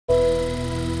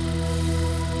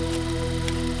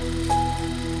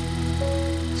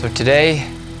So today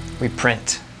we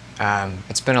print.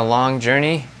 It's been a long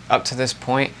journey up to this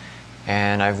point,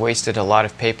 and I've wasted a lot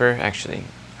of paper. Actually,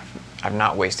 I've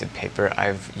not wasted paper.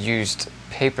 I've used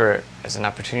paper as an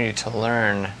opportunity to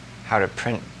learn how to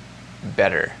print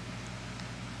better.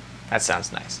 That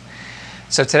sounds nice.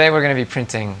 So today we're going to be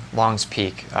printing Long's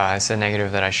Peak. It's a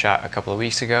negative that I shot a couple of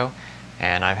weeks ago,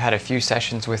 and I've had a few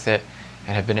sessions with it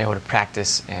and have been able to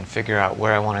practice and figure out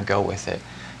where I want to go with it.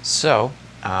 So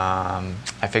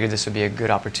I figured this would be a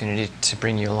good opportunity to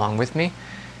bring you along with me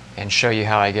and show you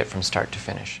how I get from start to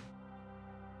finish.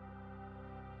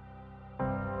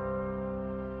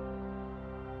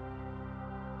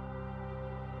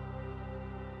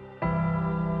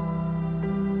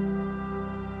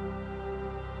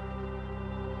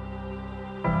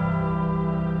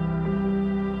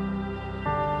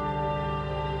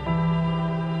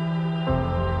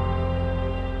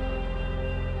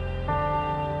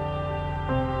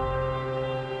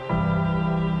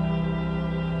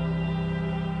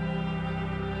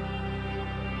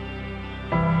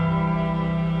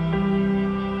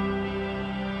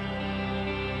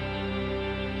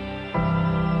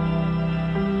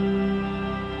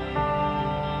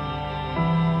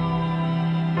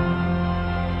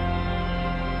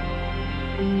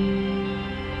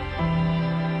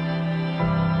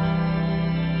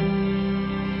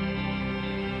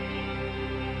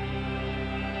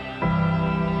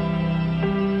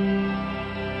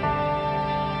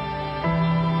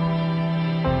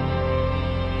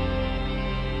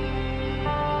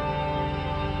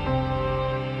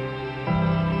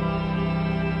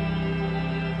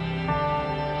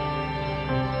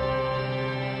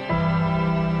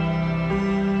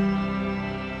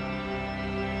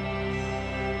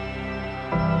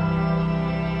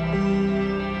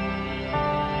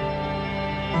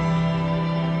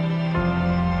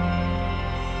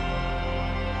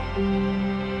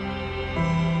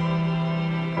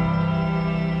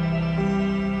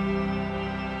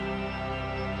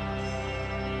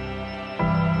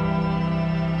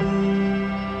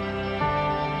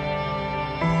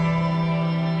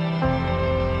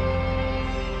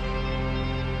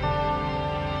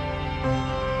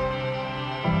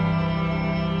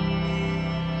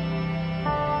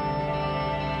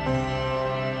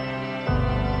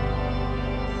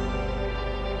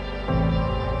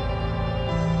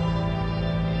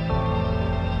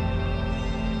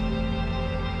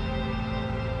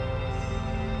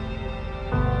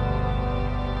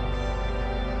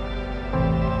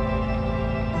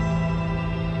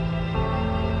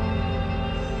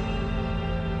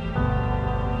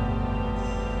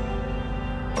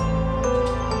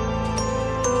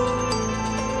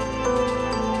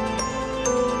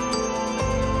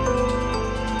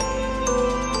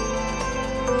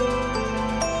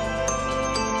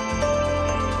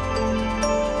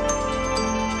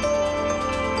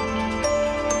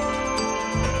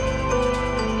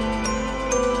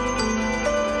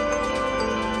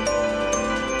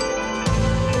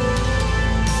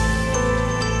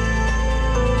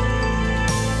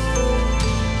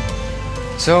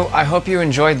 So I hope you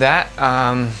enjoyed that.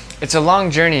 It's a long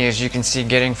journey, as you can see,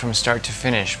 getting from start to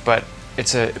finish, but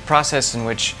it's a process in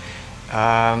which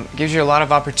gives you a lot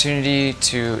of opportunity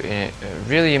to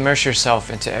really immerse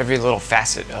yourself into every little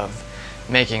facet of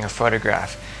making a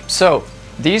photograph. So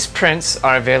these prints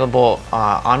are available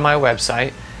on my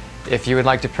website. If you would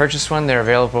like to purchase one, they're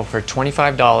available for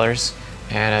 $25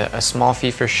 and a small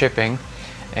fee for shipping,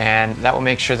 and that will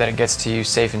make sure that it gets to you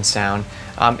safe and sound.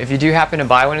 If you do happen to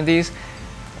buy one of these,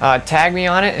 tag me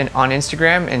on it and on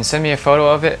Instagram and send me a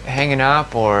photo of it hanging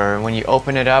up or when you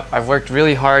open it up. I've worked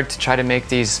really hard to try to make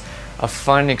these a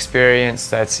fun experience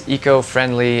that's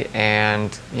eco-friendly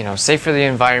and, you know, safe for the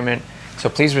environment. So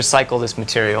please recycle this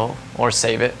material or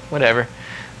save it, whatever,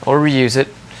 or reuse it.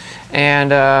 And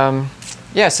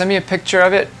yeah, send me a picture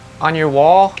of it on your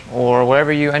wall or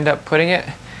wherever you end up putting it,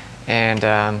 and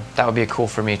that would be cool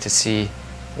for me to see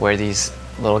where these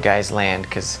little guys land,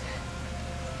 because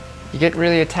you get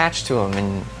really attached to them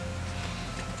and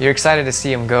you're excited to see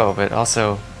them go, but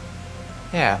also,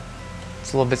 yeah,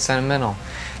 it's a little bit sentimental.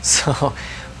 So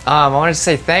I wanted to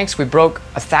say thanks. We broke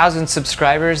 1,000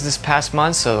 subscribers this past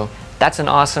month, so that's an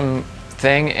awesome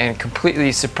thing and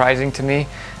completely surprising to me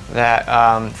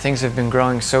that things have been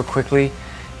growing so quickly,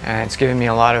 and it's given me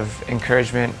a lot of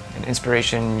encouragement and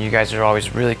inspiration. You guys are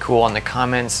always really cool on the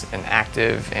comments and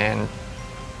active, and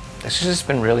it's just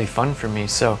been really fun for me.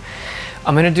 So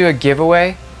I'm gonna do a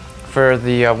giveaway for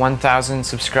the 1,000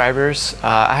 subscribers.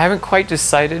 I haven't quite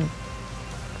decided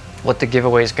what the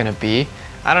giveaway is gonna be.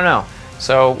 I don't know,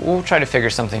 so we'll try to figure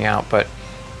something out, but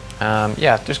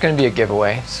yeah, there's gonna be a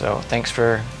giveaway, so thanks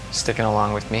for sticking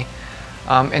along with me.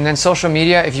 And then social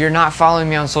media, if you're not following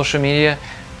me on social media,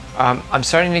 I'm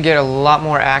starting to get a lot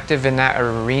more active in that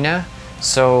arena.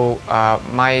 So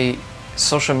my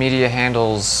social media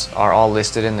handles are all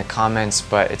listed in the comments,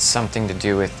 but it's something to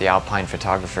do with the Alpine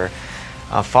Photographer.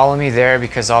 Follow me there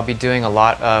because I'll be doing a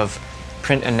lot of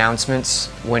print announcements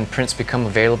when prints become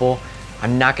available.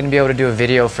 I'm not going to be able to do a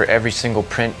video for every single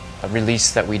print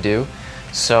release that we do.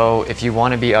 So if you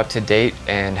want to be up to date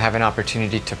and have an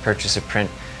opportunity to purchase a print,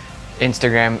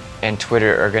 Instagram and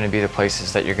Twitter are going to be the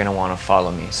places that you're going to want to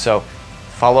follow me. So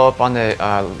follow up on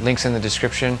the links in the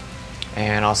description,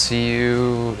 and I'll see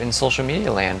you in social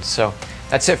media land. So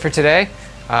that's it for today.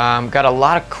 Got a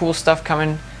lot of cool stuff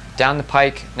coming down the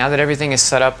pike. Now that everything is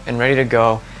set up and ready to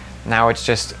go, now it's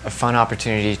just a fun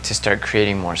opportunity to start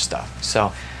creating more stuff.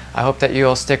 So I hope that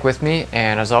you'll stick with me,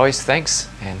 and as always, thanks,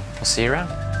 and we'll see you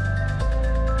around.